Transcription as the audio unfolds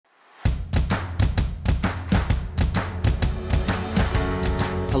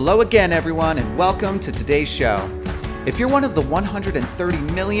Hello again, everyone, and welcome to today's show. If you're one of the 130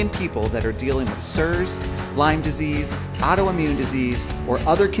 million people that are dealing with SIRS, Lyme disease, autoimmune disease, or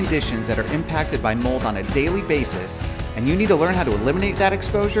other conditions that are impacted by mold on a daily basis, and you need to learn how to eliminate that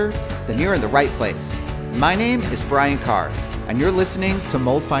exposure, then you're in the right place. My name is Brian Carr, and you're listening to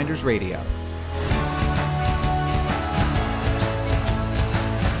Mold Finders Radio.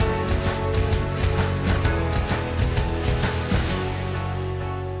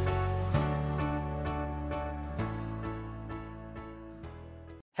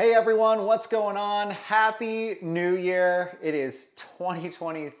 Hey everyone, what's going on? Happy New Year. It is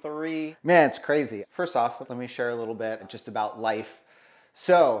 2023. Man, it's crazy. First off, let me share a little bit just about life.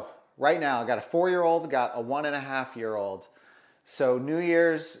 So right now I got a 4-year-old, got a 1.5-year-old. So New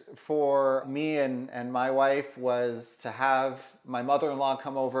Year's for me and my wife was to have my mother-in-law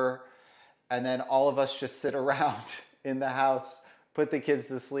come over and then all of us just sit around in the house, put the kids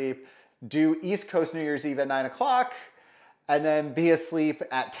to sleep, do East Coast New Year's Eve at 9 o'clock, and then be asleep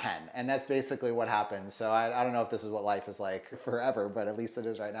at 10. And that's basically what happened. So I don't know if this is what life is like forever, but at least it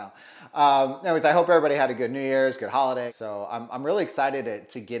is right now. Anyways, I hope everybody had a good New Year's, good holiday. So I'm really excited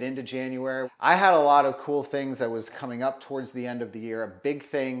to get into January. I had a lot of cool things that was coming up towards the end of the year. A big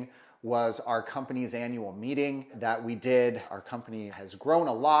thing was our company's annual meeting that we did. Our company has grown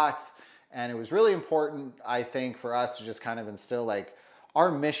a lot, and it was really important, I think, for us to just kind of instill like our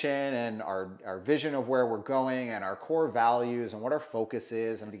mission and our vision of where we're going and our core values and what our focus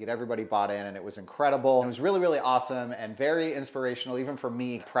is, and to get everybody bought in. And it was incredible. And it was really, really awesome and very inspirational, even for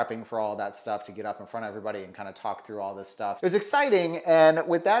me prepping for all that stuff to get up in front of everybody and kind of talk through all this stuff. It was exciting. And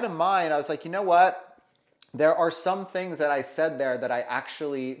with that in mind, I was like, you know what? There are some things that I said there that I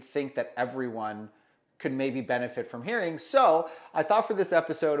actually think that everyone could maybe benefit from hearing. So I thought for this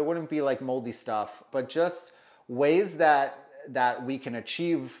episode, it wouldn't be like moldy stuff, but just ways that we can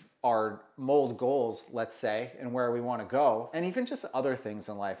achieve our mold goals, let's say, and where we want to go, and even just other things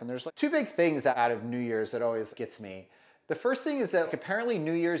in life. And there's like two big things that out of New Year's that always gets me. The first thing is that apparently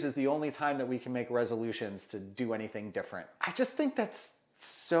New Year's is the only time that we can make resolutions to do anything different. I just think that's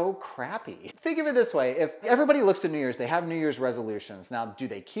so crappy. Think of it this way. If everybody looks at New Year's, they have New Year's resolutions. Now, do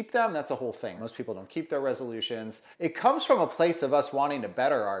they keep them? That's a whole thing. Most people don't keep their resolutions. It comes from a place of us wanting to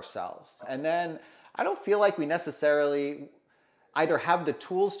better ourselves. And then I don't feel like we necessarily either have the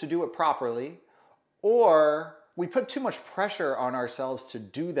tools to do it properly, or we put too much pressure on ourselves to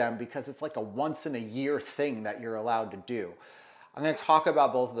do them because it's like a once in a year thing that you're allowed to do. I'm going to talk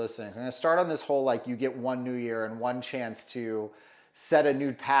about both of those things. I'm going to start on this whole like you get one new year and one chance to set a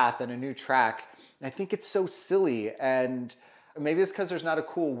new path and a new track. And I think it's so silly, and maybe it's because there's not a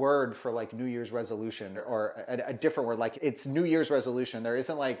cool word for like New Year's resolution, or a different word. Like it's New Year's resolution. There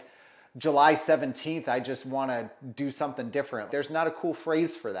isn't like July 17th, I just want to do something different. There's not a cool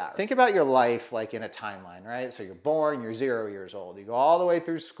phrase for that. Think about your life like in a timeline, right? So you're born, you're 0 years old. You go all the way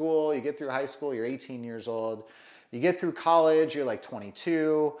through school, you get through high school, you're 18 years old. You get through college, you're like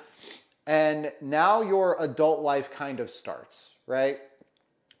 22. And now your adult life kind of starts, right?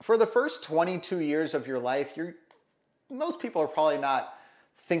 For the first 22 years of your life, most people are probably not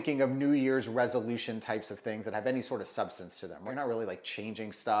thinking of New Year's resolution types of things that have any sort of substance to them. You're not really like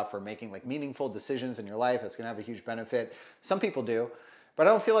changing stuff or making like meaningful decisions in your life that's gonna have a huge benefit. Some people do, but I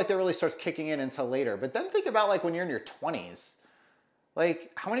don't feel like that really starts kicking in until later. But then think about like when you're in your 20s,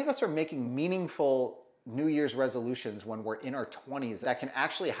 like how many of us are making meaningful New Year's resolutions when we're in our 20s that can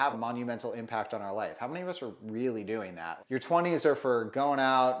actually have a monumental impact on our life? How many of us are really doing that? Your 20s are for going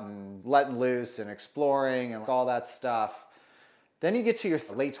out and letting loose and exploring and all that stuff. Then you get to your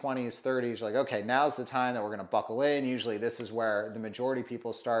late 20s, 30s, you're like, okay, now's the time that we're gonna buckle in. Usually this is where the majority of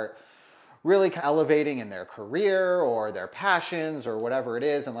people start really elevating in their career or their passions or whatever it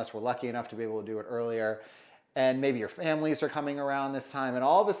is, unless we're lucky enough to be able to do it earlier. And maybe your families are coming around this time, and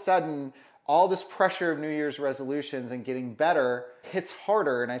all of a sudden, all this pressure of New Year's resolutions and getting better hits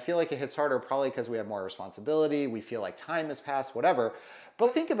harder. And I feel like it hits harder probably because we have more responsibility, we feel like time has passed, whatever.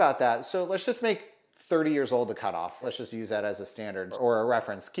 But think about that. So let's just make 30 years old to cut off. Let's just use that as a standard or a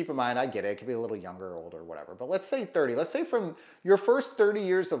reference. Keep in mind, I get it. It could be a little younger or older, whatever. But let's say 30. Let's say from your first 30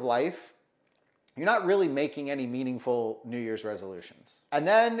 years of life, you're not really making any meaningful New Year's resolutions. And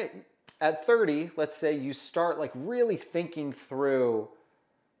then at 30, let's say you start like really thinking through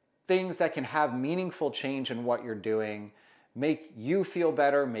things that can have meaningful change in what you're doing, make you feel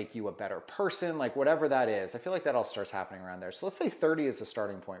better, make you a better person, like whatever that is. I feel like that all starts happening around there. So let's say 30 is the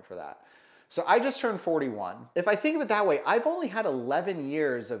starting point for that. So I just turned 41. If I think of it that way, I've only had 11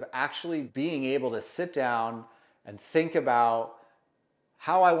 years of actually being able to sit down and think about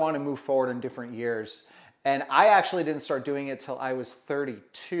how I want to move forward in different years And I actually didn't start doing it till I was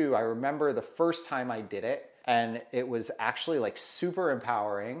 32. I remember the first time I did it, and it was actually like super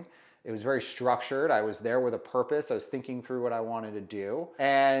empowering. It was very structured. I was there with a purpose. I was thinking through what I wanted to do.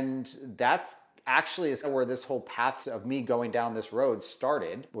 And that's actually is where this whole path of me going down this road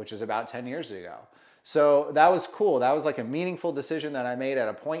started, which is about 10 years ago. So that was cool. That was like a meaningful decision that I made at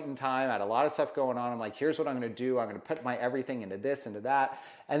a point in time. I had a lot of stuff going on. I'm like, here's what I'm going to do. I'm going to put my everything into this, into that.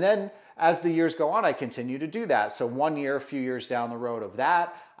 And then as the years go on, I continue to do that. So one year, a few years down the road of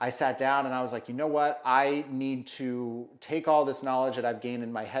that, I sat down and I was like, you know what? I need to take all this knowledge that I've gained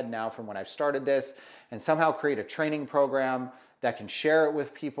in my head now from when I've started this and somehow create a training program that can share it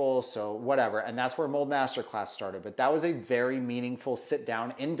with people, so whatever. And that's where Mold Masterclass started. But that was a very meaningful sit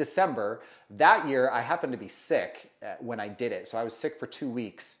down in December. That year, I happened to be sick when I did it. So I was sick for 2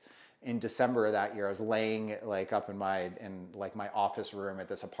 weeks in December of that year. I was laying like up in my office room at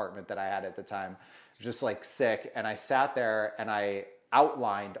this apartment that I had at the time, just like sick. And I sat there and I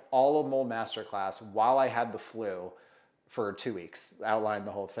outlined all of Mold Masterclass while I had the flu for 2 weeks, outlined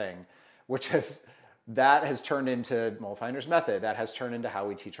the whole thing, that has turned into Mold Finder's Method. That has turned into how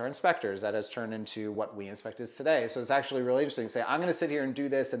we teach our inspectors. That has turned into what We Inspect is today. So it's actually really interesting to say, I'm going to sit here and do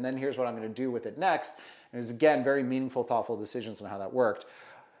this, and then here's what I'm going to do with it next. And it was, again, very meaningful, thoughtful decisions on how that worked.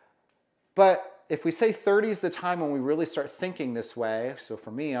 But if we say 30 is the time when we really start thinking this way, so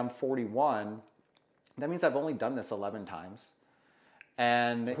for me, I'm 41, that means I've only done this 11 times.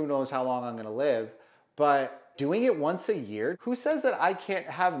 And who knows how long I'm going to live. But doing it once a year, who says that I can't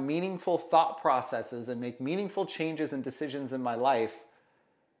have meaningful thought processes and make meaningful changes and decisions in my life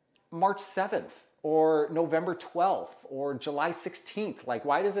March 7th or November 12th or July 16th? Like,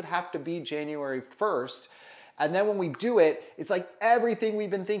 why does it have to be January 1st? And then when we do it, it's like everything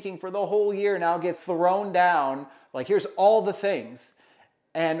we've been thinking for the whole year now gets thrown down. Like, here's all the things.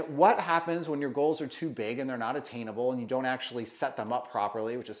 And what happens when your goals are too big and they're not attainable and you don't actually set them up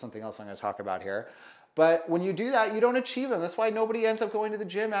properly, which is something else I'm going to talk about here. But when you do that, you don't achieve them. That's why nobody ends up going to the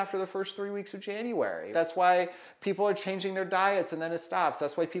gym after the first 3 weeks of January. That's why people are changing their diets and then it stops.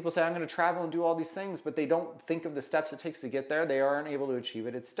 That's why people say, I'm going to travel and do all these things, but they don't think of the steps it takes to get there. They aren't able to achieve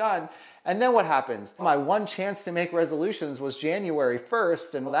it. It's done. And then what happens? My one chance to make resolutions was January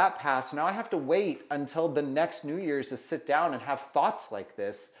 1st, and that passed. Now I have to wait until the next New Year's to sit down and have thoughts like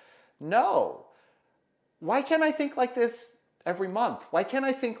this. No. Why can't I think like this every month? Why can't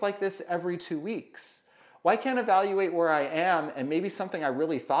I think like this every 2 weeks? Why can't I evaluate where I am and maybe something I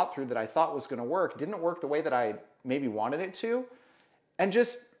really thought through that I thought was going to work didn't work the way that I maybe wanted it to, and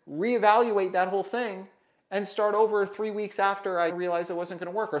just reevaluate that whole thing and start over 3 weeks after I realized it wasn't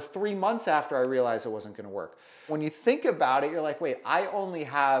going to work, or 3 months after I realized it wasn't going to work. When you think about it, you're like, wait, I only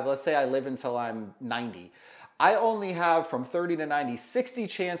have, let's say I live until I'm 90. I only have from 30 to 90, 60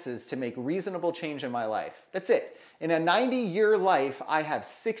 chances to make reasonable change in my life. That's it. In a 90-year life, I have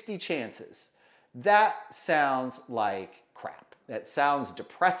 60 chances. That sounds like crap. That sounds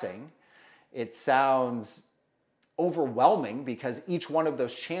depressing. It sounds overwhelming because each one of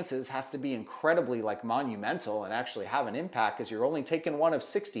those chances has to be incredibly like monumental and actually have an impact because you're only taking one of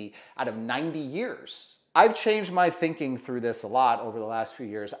 60 out of 90 years. I've changed my thinking through this a lot over the last few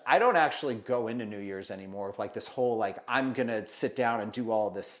years. I don't actually go into New Year's anymore with like this whole like, I'm gonna sit down and do all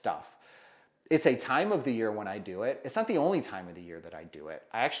this stuff. It's a time of the year when I do it. It's not the only time of the year that I do it.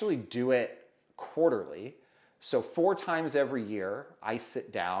 I actually do it quarterly. So 4 times every year, I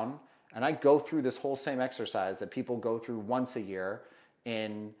sit down and I go through this whole same exercise that people go through once a year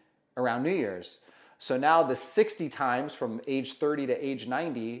in around New Year's. So now the 60 times from age 30 to age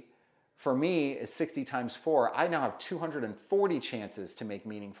 90, for me is 60 times 4. I now have 240 chances to make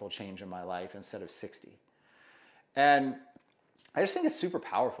meaningful change in my life instead of 60. And I just think it's super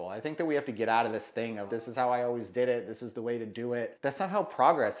powerful. I think that we have to get out of this thing of this is how I always did it. This is the way to do it. That's not how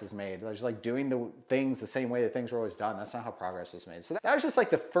progress is made. It's like doing the things the same way that things were always done. That's not how progress is made. So that was just like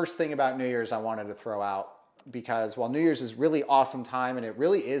the first thing about New Year's I wanted to throw out, because while New Year's is really awesome time and it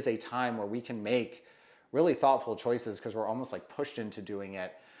really is a time where we can make really thoughtful choices because we're almost like pushed into doing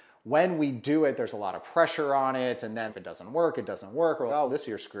it. When we do it, there's a lot of pressure on it. And then if it doesn't work, it doesn't work. Or, oh, this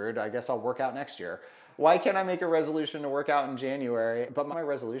year's screwed. I guess I'll work out next year. Why can't I make a resolution to work out in January? But my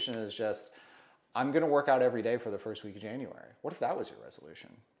resolution is just, I'm going to work out every day for the first week of January. What if that was your resolution?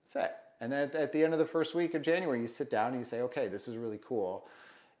 That's it. And then at the end of the first week of January, you sit down and you say, okay, this is really cool.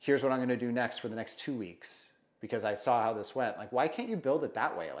 Here's what I'm going to do next for the next 2 weeks because I saw how this went. Like, why can't you build it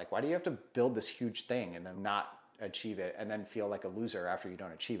that way? Like, why do you have to build this huge thing and then not achieve it and then feel like a loser after you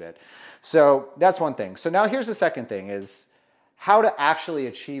don't achieve it? So that's one thing. So now here's the second thing is how to actually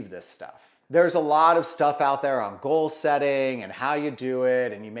achieve this stuff. There's a lot of stuff out there on goal setting and how you do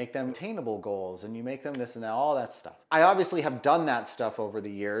it, and you make them attainable goals and you make them this and that, all that stuff. I obviously have done that stuff over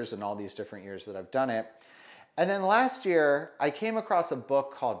the years and all these different years that I've done it. And then last year, I came across a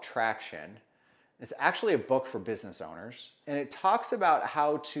book called Traction. It's actually a book for business owners, and it talks about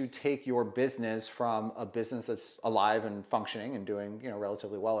how to take your business from a business that's alive and functioning and doing,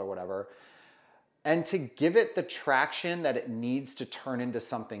 relatively well or whatever, and to give it the traction that it needs to turn into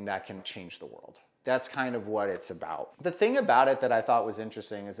something that can change the world. That's kind of what it's about. The thing about it that I thought was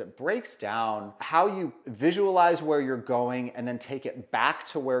interesting is it breaks down how you visualize where you're going and then take it back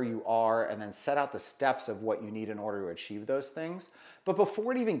to where you are and then set out the steps of what you need in order to achieve those things. But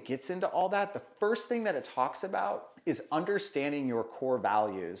before it even gets into all that, the first thing that it talks about is understanding your core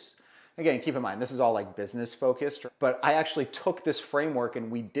values. Again, keep in mind, this is all like business focused, but I actually took this framework and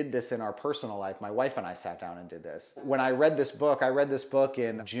we did this in our personal life. My wife and I sat down and did this. When I read this book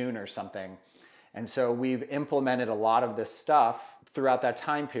in June or something. And so we've implemented a lot of this stuff throughout that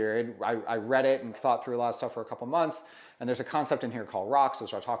time period. I read it and thought through a lot of stuff for a couple months. And there's a concept in here called rocks,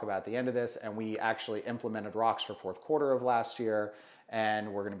 which I'll talk about at the end of this. And we actually implemented rocks for fourth quarter of last year.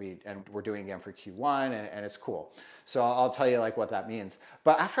 And we're doing it again for Q1, and it's cool. So I'll tell you like what that means.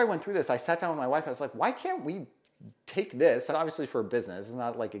 But after I went through this, I sat down with my wife. I was like, why can't we take this? And obviously for a business, it's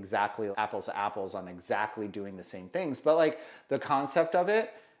not like exactly apples to apples on exactly doing the same things, but like the concept of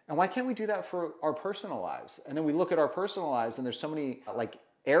it. And why can't we do that for our personal lives? And then we look at our personal lives, and there's so many like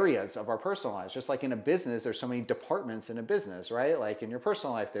areas of our personal lives. Just like in a business, there's so many departments in a business, right? Like in your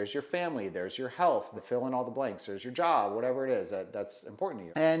personal life, there's your family, there's your health, fill in all the blanks, there's your job, whatever it is that's important to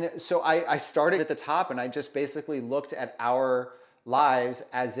you. And so I started at the top, and I just basically looked at our lives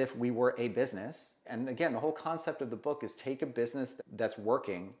as if we were a business. And again, the whole concept of the book is take a business that's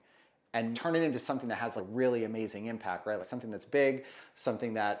working and turn it into something that has like really amazing impact, right? Like something that's big,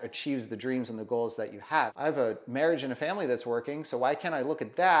 something that achieves the dreams and the goals that you have. I have a marriage and a family that's working, so why can't I look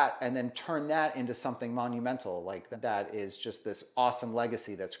at that and then turn that into something monumental? Like that is just this awesome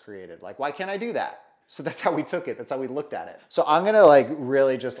legacy that's created. Like, why can't I do that? So that's how we took it. That's how we looked at it. So I'm gonna like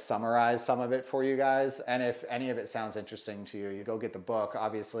really just summarize some of it for you guys. And if any of it sounds interesting to you, you go get the book.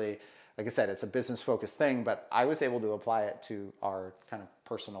 Obviously, like I said, it's a business focused thing, but I was able to apply it to our kind of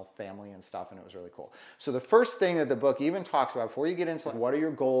personal family and stuff, and it was really cool. So the first thing that the book even talks about before you get into like, what are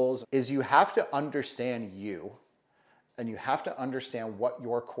your goals is you have to understand you, and you have to understand what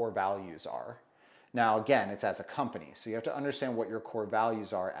your core values are. Now, again, it's as a company. So you have to understand what your core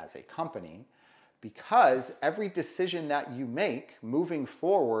values are as a company, because every decision that you make moving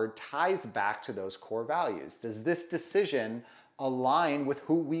forward ties back to those core values. Does this decision align with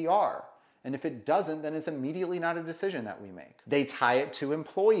who we are? And if it doesn't, then it's immediately not a decision that we make. They tie it to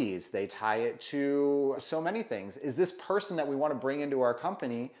employees. They tie it to so many things. Is this person that we want to bring into our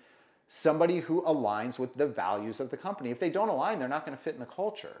company somebody who aligns with the values of the company? If they don't align, they're not going to fit in the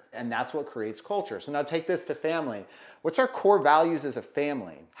culture. And that's what creates culture. So now take this to family. What's our core values as a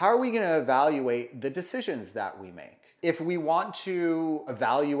family? How are we going to evaluate the decisions that we make? If we want to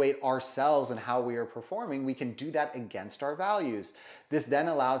evaluate ourselves and how we are performing, we can do that against our values. This then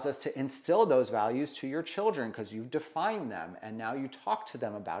allows us to instill those values to your children because you've defined them, and now you talk to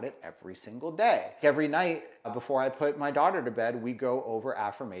them about it every single day. Every night before I put my daughter to bed, we go over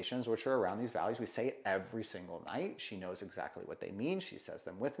affirmations which are around these values. We say it every single night. She knows exactly what they mean. She says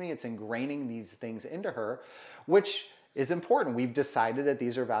them with me. It's ingraining these things into her, which is important. We've decided that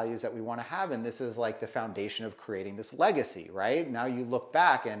these are values that we want to have, and this is like the foundation of creating this legacy, right? Now you look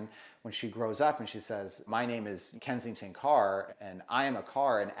back, and when she grows up and she says, my name is Kensington Carr, and I am a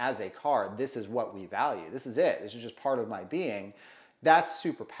car, and as a car, this is what we value. This is it. This is just part of my being. That's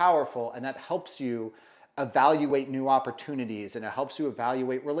super powerful, and that helps you evaluate new opportunities, and it helps you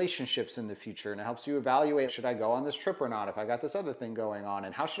evaluate relationships in the future, and it helps you evaluate, should I go on this trip or not if I got this other thing going on,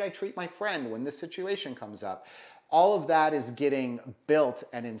 and how should I treat my friend when this situation comes up? All of that is getting built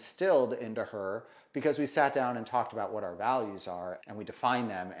and instilled into her because we sat down and talked about what our values are, and we define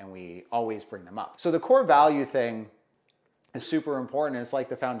them, and we always bring them up. So the core value thing is super important. It's like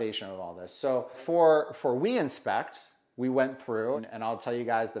the foundation of all this. So for We Inspect, we went through, and I'll tell you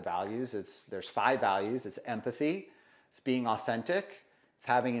guys the values. There's 5 values. It's empathy, it's being authentic, it's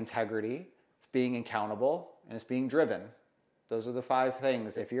having integrity, it's being accountable, and it's being driven. Those are the 5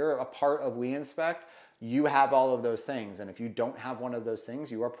 things. If you're a part of We Inspect, you have all of those things. And if you don't have one of those things,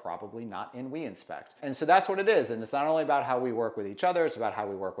 you are probably not in We Inspect. And so that's what it is. And it's not only about how we work with each other, it's about how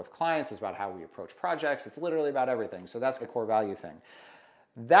we work with clients, it's about how we approach projects, it's literally about everything. So that's the core value thing.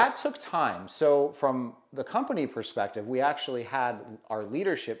 That took time. So from the company perspective, we actually had our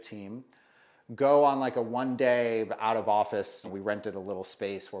leadership team go on like a 1 day out of office. We rented a little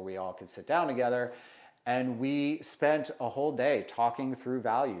space where we all could sit down together. And we spent a whole day talking through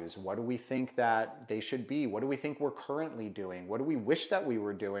values. What do we think that they should be? What do we think we're currently doing? What do we wish that we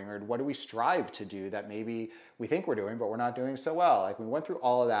were doing? Or what do we strive to do that maybe we think we're doing, but we're not doing so well? Like, we went through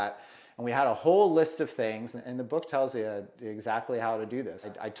all of that, and we had a whole list of things, and the book tells you exactly how to do this.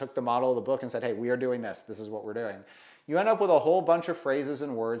 I took the model of the book and said, hey, we are doing this. This is what we're doing. You end up with a whole bunch of phrases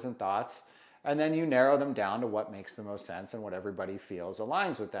and words and thoughts, and then you narrow them down to what makes the most sense and what everybody feels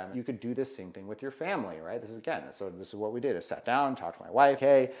aligns with them. You could do the same thing with your family, right? This is what we did. I sat down, talked to my wife.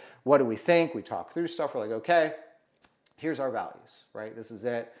 Hey, what do we think? We talked through stuff. We're like, okay, here's our values, right? This is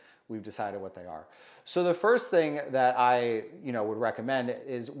it. We've decided what they are. So the first thing that I, would recommend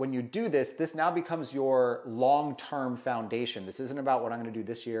is, when you do this, this now becomes your long-term foundation. This isn't about what I'm going to do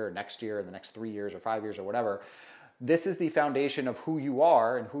this year or next year or the next 3 years or 5 years or whatever. This is the foundation of who you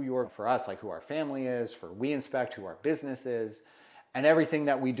are, and who you are for us, like who our family is, for We Inspect, who our business is, and everything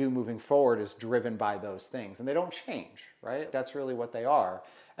that we do moving forward is driven by those things. And they don't change, right? That's really what they are.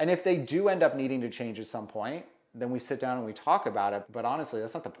 And if they do end up needing to change at some point, then we sit down and we talk about it. But honestly,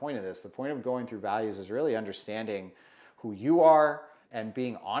 that's not the point of this. The point of going through values is really understanding who you are and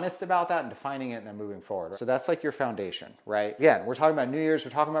being honest about that and defining it and then moving forward. So that's like your foundation, right? Again, we're talking about New Year's,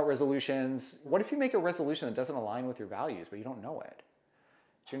 we're talking about resolutions. What if you make a resolution that doesn't align with your values, but you don't know it?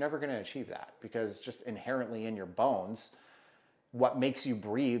 So you're never going to achieve that, because just inherently in your bones, what makes you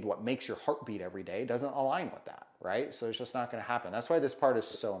breathe, what makes your heart beat every day doesn't align with that, right? So it's just not going to happen. That's why this part is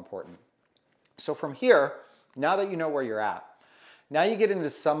so important. So from here, now that you know where you're at, now you get into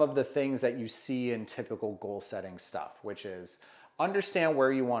some of the things that you see in typical goal setting stuff, which is understand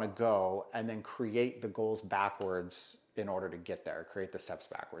where you want to go and then create the goals backwards in order to get there, create the steps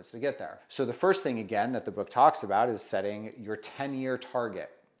backwards to get there. So the first thing, again, that the book talks about is setting your 10-year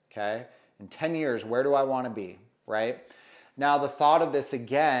target, okay? In 10 years, where do I want to be, right? Now, the thought of this,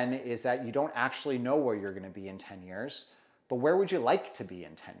 again, is that you don't actually know where you're going to be in 10 years, but where would you like to be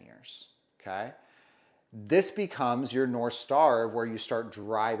in 10 years, okay? This becomes your North Star of where you start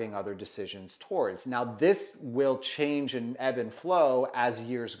driving other decisions towards. Now, this will change and ebb and flow as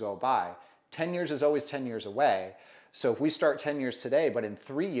years go by. 10 years is always 10 years away. So if we start 10 years today, but in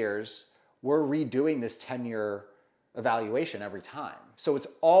 3 years, we're redoing this 10-year evaluation every time. So it's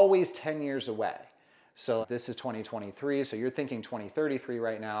always 10 years away. So this is 2023, so you're thinking 2033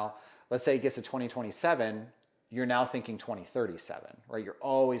 right now. Let's say it gets to 2027, you're now thinking 2037, right? You're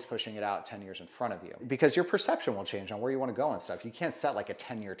always pushing it out 10 years in front of you, because your perception will change on where you want to go and stuff. You can't set like a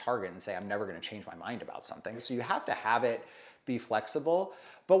 10-year target and say, I'm never going to change my mind about something. So you have to have it be flexible.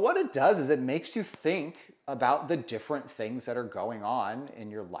 But what it does is it makes you think about the different things that are going on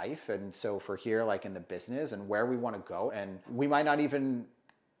in your life. And so for here, like in the business and where we want to go, and we might not even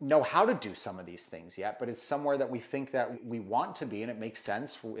know how to do some of these things yet, but it's somewhere that we think that we want to be, and it makes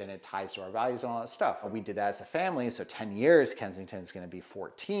sense, and it ties to our values and all that stuff. We did that as a family, so 10 years, Kensington's gonna be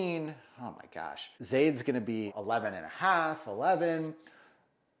 14. Oh my gosh. Zaid's gonna be 11 and a half, 11.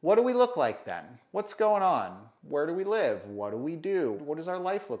 What do we look like then? What's going on? Where do we live? What do we do? What does our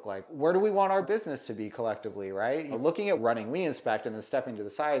life look like? Where do we want our business to be collectively, right? Looking at running We Inspect and then stepping to the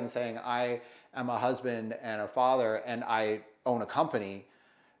side and saying, I am a husband and a father and I own a company,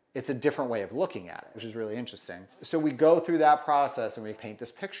 it's a different way of looking at it, which is really interesting. So we go through that process and we paint this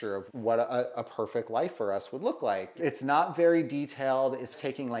picture of what a perfect life for us would look like. It's not very detailed. It's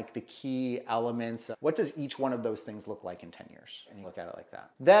taking like the key elements. What does each one of those things look like in 10 years? And you look at it like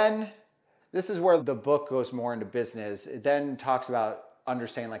that. Then this is where the book goes more into business. It then talks about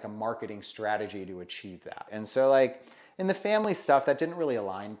understanding like a marketing strategy to achieve that. And so like in the family stuff, that didn't really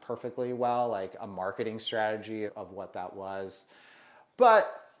align perfectly well, like a marketing strategy of what that was.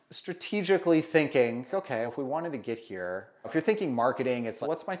 But strategically thinking, okay, if we wanted to get here, if you're thinking marketing, it's like,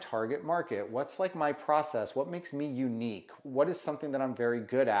 what's my target market? What's like my process? What makes me unique? What is something that I'm very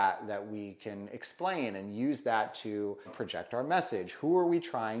good at that we can explain and use that to project our message? Who are we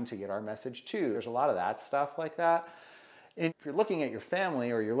trying to get our message to? There's a lot of that stuff like that. And if you're looking at your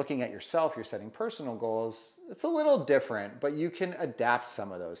family or you're looking at yourself, you're setting personal goals, it's a little different, but you can adapt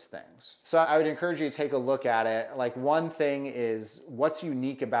some of those things. So I would encourage you to take a look at it. Like one thing is, what's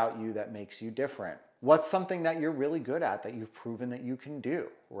unique about you that makes you different? What's something that you're really good at that you've proven that you can do,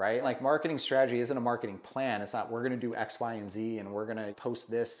 right? Like marketing strategy isn't a marketing plan. It's not, we're going to do X, Y, and Z, and we're going to post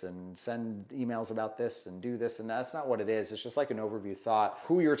this and send emails about this and do this. And that's not what it is. It's just like an overview thought,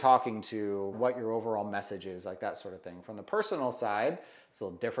 who you're talking to, what your overall message is, like that sort of thing. From the personal side, it's a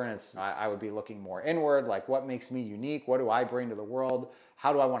little different. I would be looking more inward, like what makes me unique? What do I bring to the world?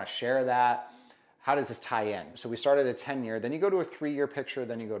 How do I want to share that? How does this tie in? So we started a 10-year, then you go to a 3-year picture,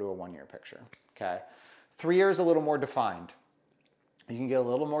 then you go to a 1-year picture. okay? 3 years a little more defined. You can get a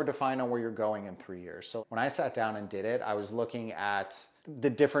little more defined on where you're going in 3 years. So when I sat down and did it, I was looking at the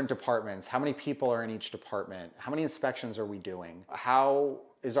different departments. How many people are in each department? How many inspections are we doing? How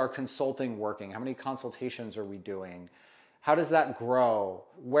is our consulting working? How many consultations are we doing? How does that grow?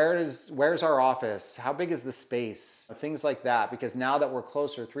 Where's our office? How big is the space? Things like that. Because now that we're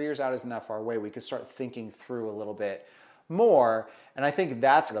closer, 3 years out isn't that far away, we could start thinking through a little bit more. And I think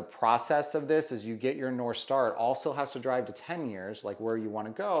that's the process of this, is you get your North Star. It also has to drive to 10 years, like where you want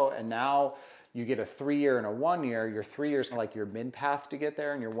to go. And now you get a 3 year and a 1 year. Your 3 years like your mid path to get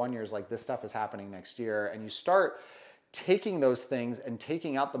there, and your 1 year is like this stuff is happening next year. And you start taking those things and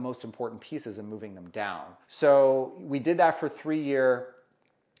taking out the most important pieces and moving them down. So we did that for 3 year,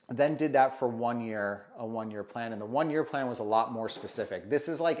 then did that for 1 year, a 1 year plan. And the 1 year plan was a lot more specific. This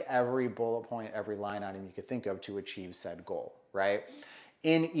is like every bullet point, every line item you could think of to achieve said goal, right?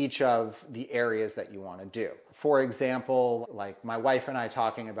 In each of the areas that you want to do. For example, like my wife and I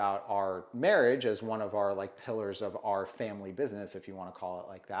talking about our marriage as one of our like pillars of our family business, if you want to call it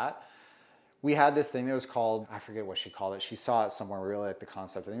like that. We had this thing that was called, I forget what she called it. She saw it somewhere. We really liked the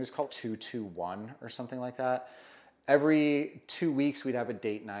concept. I think it was called 221 or something like that. Every 2 weeks, we'd have a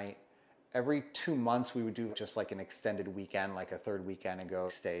date night. Every 2 months, we would do just like an extended weekend, like a third weekend, and go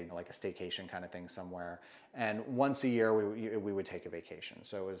stay, like a staycation kind of thing somewhere. And once a year, we would take a vacation.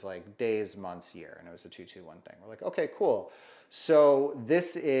 So it was like days, months, year, and it was a 221 thing. We're like, okay, cool. So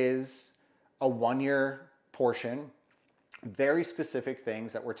this is a 1 year portion. Very specific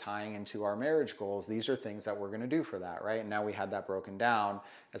things that we're tying into our marriage goals. These are things that we're going to do for that, right? And now we had that broken down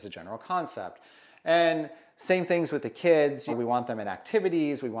as a general concept. And same things with the kids. We want them in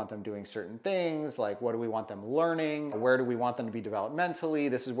activities. We want them doing certain things. Like, what do we want them learning? Where do we want them to be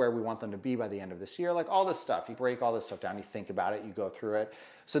developmentally? This is where we want them to be by the end of this year. Like all this stuff. You break all this stuff down. You think about it. You go through it.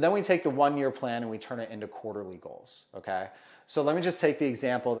 So then we take the 1 year plan and we turn it into quarterly goals, okay? So let me just take the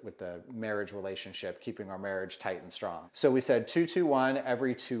example with the marriage relationship, keeping our marriage tight and strong. So we said 221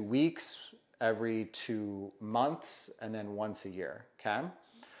 every 2 weeks, every 2 months, and then once a year, okay?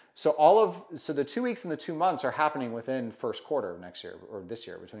 So the 2 weeks and the 2 months are happening within first quarter of next year, or this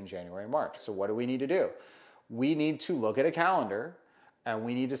year, between January and March. So what do we need to do? We need to look at a calendar and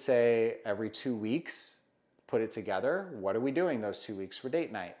we need to say every 2 weeks, put it together. What are we doing those 2 weeks for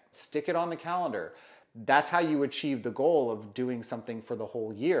date night? Stick it on the calendar. That's how you achieve the goal of doing something for the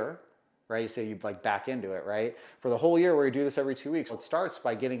whole year, right? You say you like back into it, right? For the whole year where you do this every 2 weeks, it starts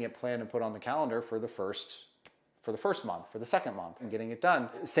by getting it planned and put on the calendar for the first month, for the second month, and getting it done.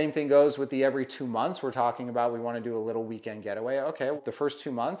 Same thing goes with the every 2 months. We're talking about we want to do a little weekend getaway. Okay, the first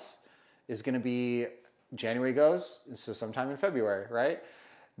 2 months is going to be January goes, so sometime in February, right?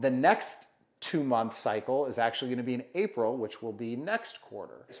 The next 2 month cycle is actually going to be in April, which will be next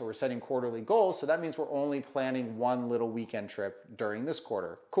quarter. So we're setting quarterly goals. So that means we're only planning one little weekend trip during this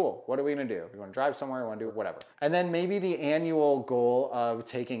quarter. Cool. What are we going to do? We want to drive somewhere. We want to do whatever. And then maybe the annual goal of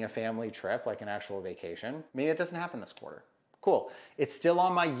taking a family trip, like an actual vacation, maybe it doesn't happen this quarter. Cool. It's still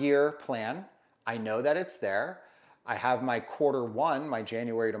on my year plan. I know that it's there. I have my quarter one, my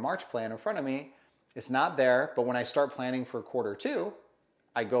January to March plan in front of me. It's not there, but when I start planning for quarter two,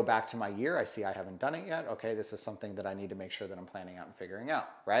 I go back to my year, I see I haven't done it yet. Okay, this is something that I need to make sure that I'm planning out and figuring out,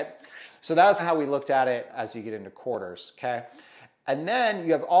 right? So that's how we looked at it as you get into quarters, okay? And then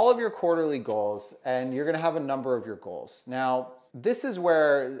you have all of your quarterly goals and you're gonna have a number of your goals. Now, this is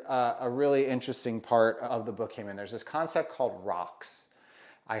where a really interesting part of the book came in. There's this concept called rocks.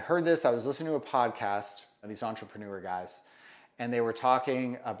 I heard this, I was listening to a podcast of these entrepreneur guys, and they were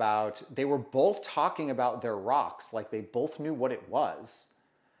both talking about their rocks, like they both knew what it was.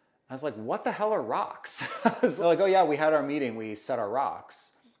 I was like, what the hell are rocks? They're like, oh yeah, we had our meeting, we set our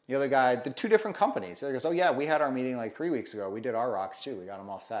rocks. The other guy, the two different companies. The other goes, oh yeah, we had our meeting like 3 weeks ago. We did our rocks too. We got them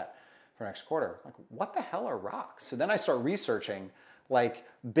all set for next quarter. I'm like, what the hell are rocks? So then I start researching like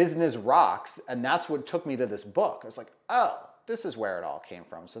business rocks, and that's what took me to this book. I was like, oh, this is where it all came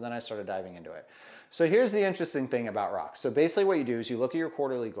from. So then I started diving into it. So here's the interesting thing about rocks. So basically what you do is you look at your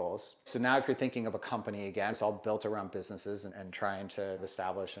quarterly goals. So now if you're thinking of a company, again, it's all built around businesses and trying to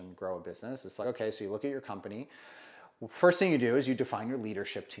establish and grow a business. It's like, okay, so you look at your company. First thing you do is you define your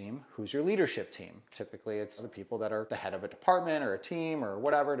leadership team. Who's your leadership team? Typically it's the people that are the head of a department or a team or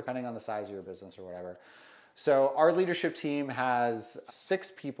whatever, depending on the size of your business or whatever. So our leadership team has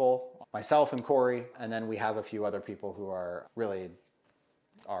 6 people, myself and Corey, and then we have a few other people who are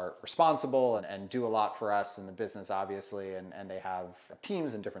responsible and do a lot for us in the business, obviously, and they have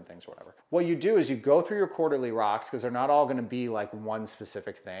teams and different things, whatever. What you do is you go through your quarterly rocks, because they're not all going to be like one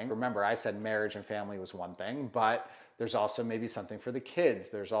specific thing. Remember, I said marriage and family was one thing, but There's also maybe something for the kids.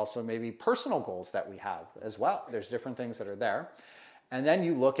 There's also maybe personal goals that we have as well. There's different things that are there. And then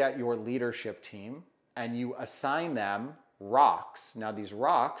you look at your leadership team and you assign them rocks. Now these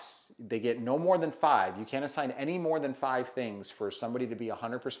rocks, they get no more than 5. You can't assign any more than 5 things for somebody to be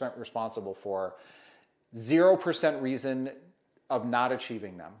 100% responsible for. 0% reason of not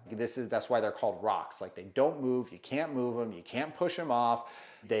achieving them. That's why they're called rocks. Like, they don't move, you can't move them, you can't push them off.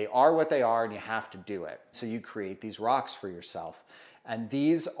 They are what they are and you have to do it. So you create these rocks for yourself. And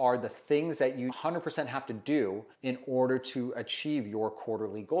these are the things that you 100% have to do in order to achieve your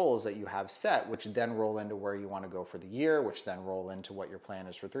quarterly goals that you have set, which then roll into where you want to go for the year, which then roll into what your plan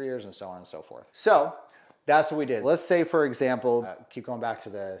is for 3 years, and so on and so forth. So that's what we did. Let's say, for example, keep going back to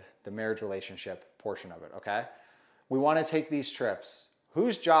the marriage relationship portion of it, okay? We want to take these trips.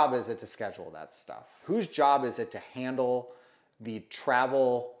 Whose job is it to schedule that stuff? Whose job is it to handle the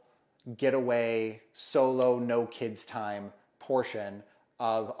travel, getaway, solo, no kids time portion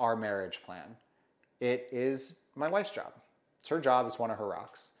of our marriage plan? It is my wife's job. It's her job. It's one of her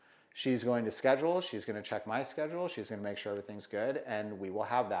rocks. She's going to schedule. She's going to check my schedule. She's going to make sure everything's good, and we will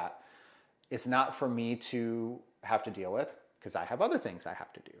have that. It's not for me to have to deal with because I have other things I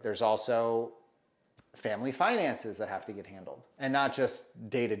have to do. There's also family finances that have to get handled, and not just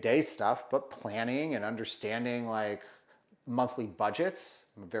day-to-day stuff, but planning and understanding like monthly budgets.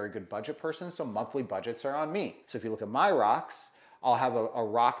 I'm a very good budget person, so monthly budgets are on me. So if you look at my rocks, I'll have a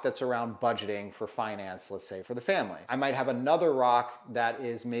rock that's around budgeting for finance, let's say for the family. I might have another rock that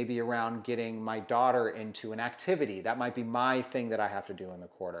is maybe around getting my daughter into an activity. That might be my thing that I have to do in the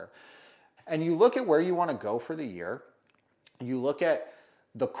quarter. And you look at where you want to go for the year. You look at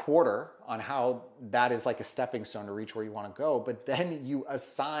the quarter on how that is like a stepping stone to reach where you want to go, but then you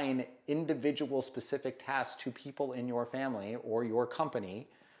assign individual specific tasks to people in your family or your company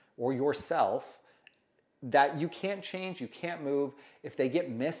or yourself that you can't change, you can't move. If they get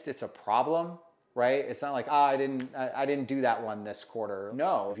missed, it's a problem, right? It's not like, I didn't do that one this quarter.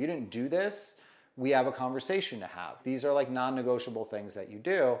 No, if you didn't do this, we have a conversation to have. These are like non-negotiable things that you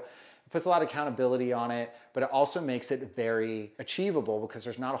do. Puts a lot of accountability on it, but it also makes it very achievable because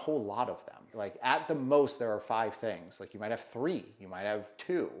there's not a whole lot of them. Like, at the most, there are 5 things. Like, you might have 3, you might have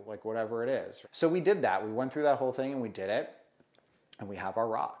 2, like whatever it is. So we did that. We went through that whole thing and we did it. And we have our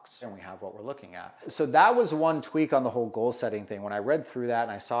rocks and we have what we're looking at. So that was one tweak on the whole goal setting thing. When I read through that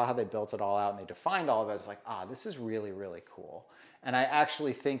and I saw how they built it all out and they defined all of it, I was like, this is really, really cool. And I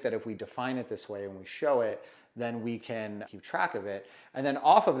actually think that if we define it this way and we show it, then we can keep track of it. And then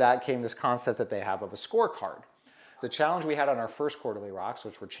off of that came this concept that they have of a scorecard. The challenge we had on our first quarterly rocks,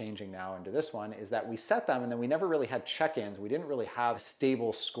 which we're changing now into this one, is that we set them and then we never really had check-ins. We didn't really have a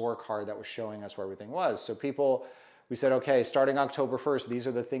stable scorecard that was showing us where everything was. So we said, okay, starting October 1st, these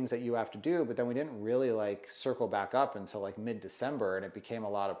are the things that you have to do, but then we didn't really like circle back up until like mid-December, and it became a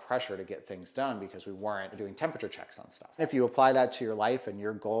lot of pressure to get things done because we weren't doing temperature checks on stuff. If you apply that to your life and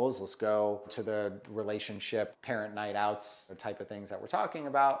your goals, let's go to the relationship, parent night outs, the type of things that we're talking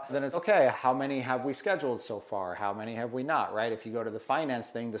about, then it's okay, how many have we scheduled so far? How many have we not, right? If you go to the finance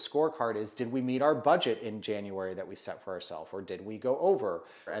thing, the scorecard is, did we meet our budget in January that we set for ourselves, or did we go over?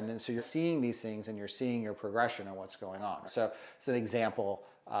 And then so you're seeing these things and you're seeing your progression and what's going on. So it's an example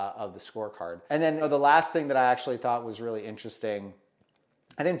of the scorecard. And then the last thing that I actually thought was really interesting,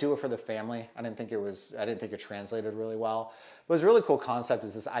 I didn't do it for the family. I didn't think it translated really well. But it was a really cool concept,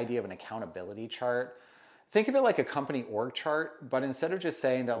 is this idea of an accountability chart. Think of it like a company org chart, but instead of just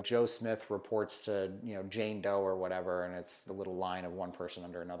saying that Joe Smith reports to Jane Doe or whatever, and it's the little line of one person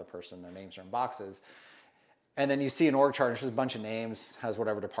under another person, their names are in boxes. And then you see an org chart, it's just a bunch of names, has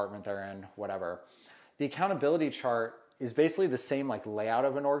whatever department they're in, whatever. The accountability chart is basically the same like layout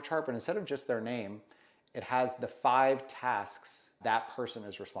of an org chart, but instead of just their name, it has the 5 tasks that person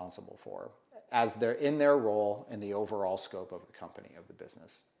is responsible for as they're in their role in the overall scope of the company, of the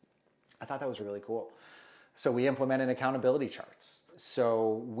business. I thought that was really cool. So we implemented accountability charts.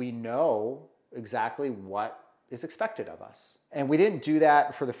 So we know exactly what is expected of us. And we didn't do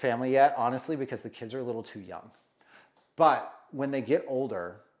that for the family yet, honestly, because the kids are a little too young. But when they get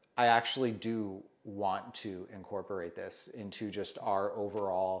older, I actually do want to incorporate this into just our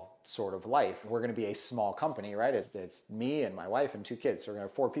overall sort of life. We're going to be a small company, right? It's me and my wife and 2 kids. So we're going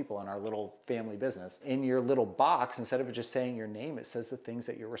to have 4 people in our little family business. In your little box, instead of just saying your name, it says the things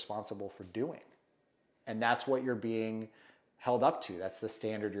that you're responsible for doing. And that's what you're being held up to. That's the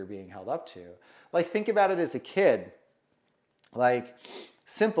standard you're being held up to. Like, think about it as a kid. Like,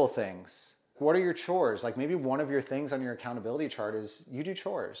 simple things. What are your chores? Like maybe one of your things on your accountability chart is you do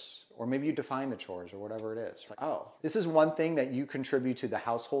chores, or maybe you define the chores or whatever it is. It's like, oh, this is one thing that you contribute to the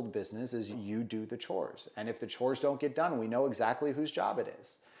household business is you do the chores. And if the chores don't get done, we know exactly whose job it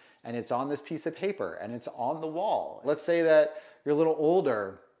is. And it's on this piece of paper and it's on the wall. Let's say that you're a little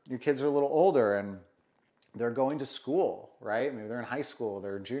older, your kids are a little older and they're going to school, right? Maybe they're in high school,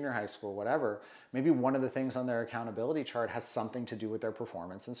 they're in junior high school, whatever. Maybe one of the things on their accountability chart has something to do with their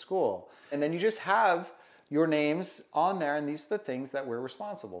performance in school. And then you just have your names on there, and these are the things that we're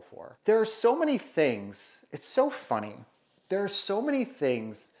responsible for. There are so many things, it's so funny. There are so many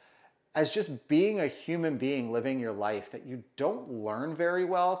things as just being a human being living your life that you don't learn very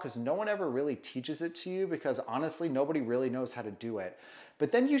well because no one ever really teaches it to you because honestly, nobody really knows how to do it.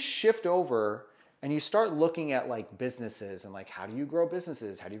 But then you shift over and you start looking at like businesses and like, how do you grow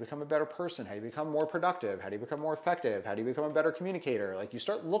businesses? How do you become a better person? How do you become more productive? How do you become more effective? How do you become a better communicator? Like you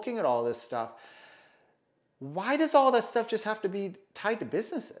start looking at all this stuff. Why does all that stuff just have to be tied to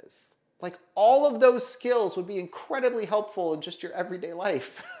businesses? Like all of those skills would be incredibly helpful in just your everyday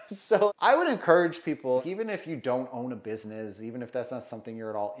life. So I would encourage people, even if you don't own a business, even if that's not something you're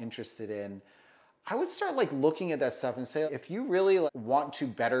at all interested in, I would start like looking at that stuff and say, if you really want to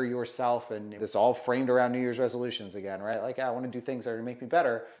better yourself, and this all framed around New Year's resolutions again, right? Like, I want to do things that are going to make me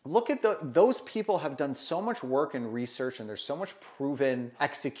better. Look at those people have done so much work and research, and there's so much proven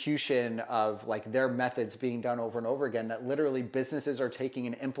execution of like their methods being done over and over again that literally businesses are taking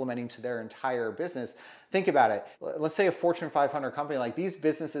and implementing to their entire business. Think about it. Let's say a Fortune 500 company, like these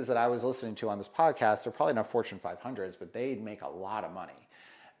businesses that I was listening to on this podcast, they're probably not Fortune 500s, but they make a lot of money.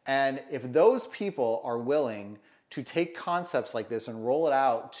 And if those people are willing to take concepts like this and roll it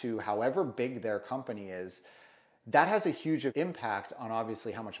out to however big their company is, that has a huge impact on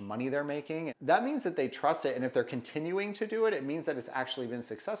obviously how much money they're making. That means that they trust it. And if they're continuing to do it, it means that it's actually been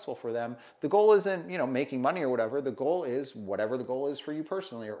successful for them. The goal isn't, making money or whatever. The goal is whatever the goal is for you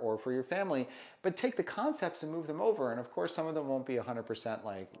personally or for your family, but take the concepts and move them over. And of course, some of them won't be 100%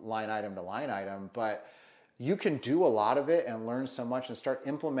 like line item to line item, but you can do a lot of it and learn so much and start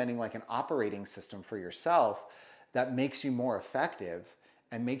implementing like an operating system for yourself that makes you more effective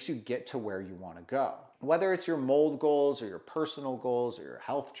and makes you get to where you want to go. Whether it's your mold goals or your personal goals or your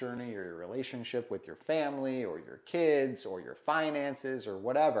health journey or your relationship with your family or your kids or your finances or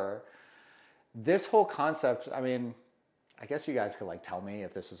whatever, this whole concept, I mean, I guess you guys could like tell me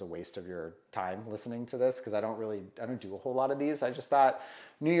if this is a waste of your time listening to this because I don't do a whole lot of these. I just thought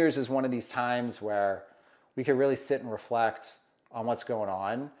New Year's is one of these times where we could really sit and reflect on what's going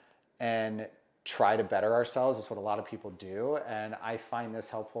on and try to better ourselves. That's what a lot of people do. And I find this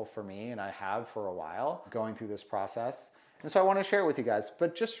helpful for me, and I have for a while going through this process. And so I want to share it with you guys.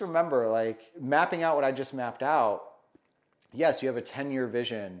 But just remember, like mapping out what I just mapped out, yes, you have a 10-year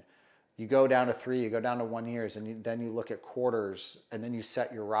vision. You go down to 3, you go down to 1 year, and then you look at quarters, and then you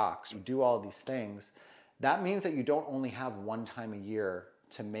set your rocks. You do all these things. That means that you don't only have one time a year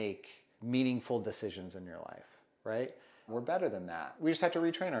to make meaningful decisions in your life, right? We're better than that. We just have to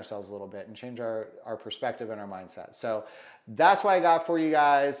retrain ourselves a little bit and change our perspective and our mindset. So that's what I got for you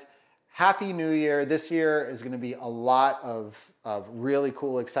guys. Happy New Year. This year is going to be a lot of really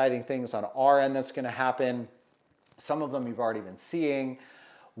cool, exciting things on our end that's going to happen. Some of them you've already been seeing.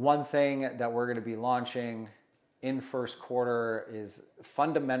 One thing that we're going to be launching in first quarter is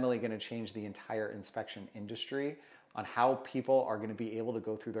fundamentally going to change the entire inspection industry on how people are going to be able to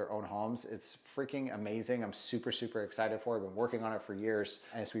go through their own homes. It's freaking amazing. I'm super, super excited for it. I've been working on it for years,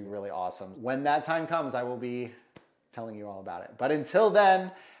 and it's going to be really awesome. When that time comes, I will be telling you all about it. But until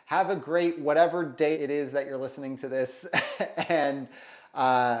then, have a great whatever date it is that you're listening to this, and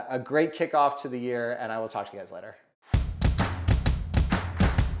a great kickoff to the year, and I will talk to you guys later.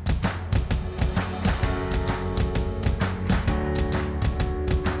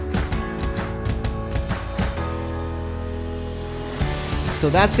 So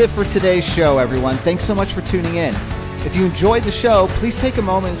that's it for today's show, everyone. Thanks so much for tuning in. If you enjoyed the show, please take a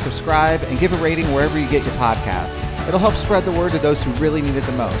moment and subscribe and give a rating wherever you get your podcasts. It'll help spread the word to those who really need it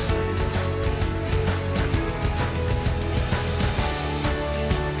the most.